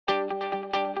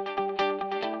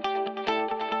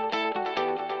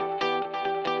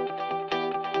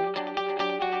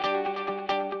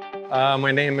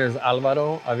My name is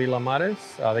Alvaro Mares.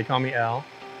 They call me Al.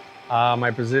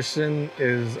 My position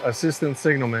is assistant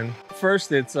signalman.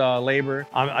 First, it's labor.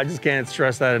 I just can't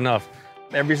stress that enough.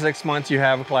 Every 6 months you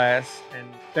have a class, and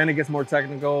then it gets more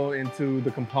technical into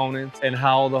the components and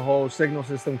how the whole signal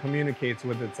system communicates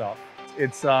with itself.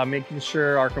 It's making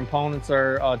sure our components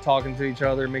are talking to each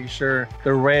other, making sure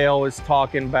the rail is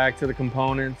talking back to the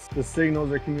components, the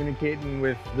signals are communicating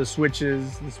with the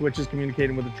switches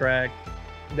communicating with the track.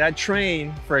 That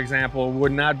train, for example,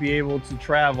 would not be able to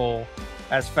travel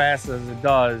as fast as it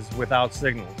does without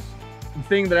signals. The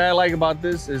thing that I like about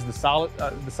this is the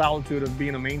solitude of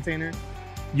being a maintainer.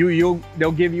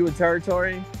 They'll give you a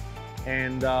territory,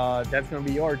 and that's going to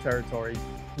be your territory.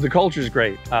 The culture is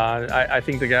great. I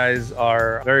think the guys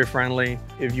are very friendly.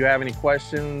 If you have any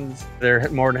questions, they're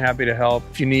more than happy to help.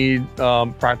 If you need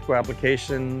practical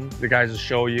application, the guys will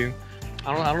show you.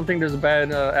 I don't think there's a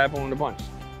bad apple in the bunch.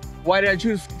 Why did I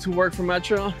choose to work for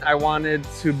Metra? I wanted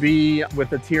to be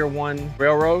with a tier 1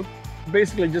 railroad.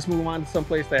 Basically just move on to some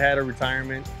place that had a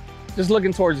retirement. Just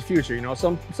looking towards the future, you know,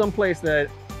 some place that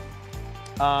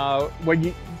where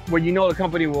you know the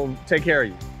company will take care of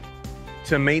you.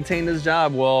 To maintain this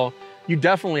job, well, you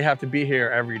definitely have to be here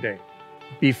every day.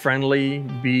 Be friendly,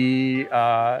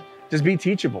 just be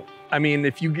teachable. I mean,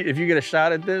 if you get a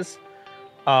shot at this,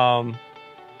 yeah,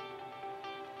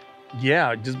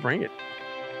 just bring it.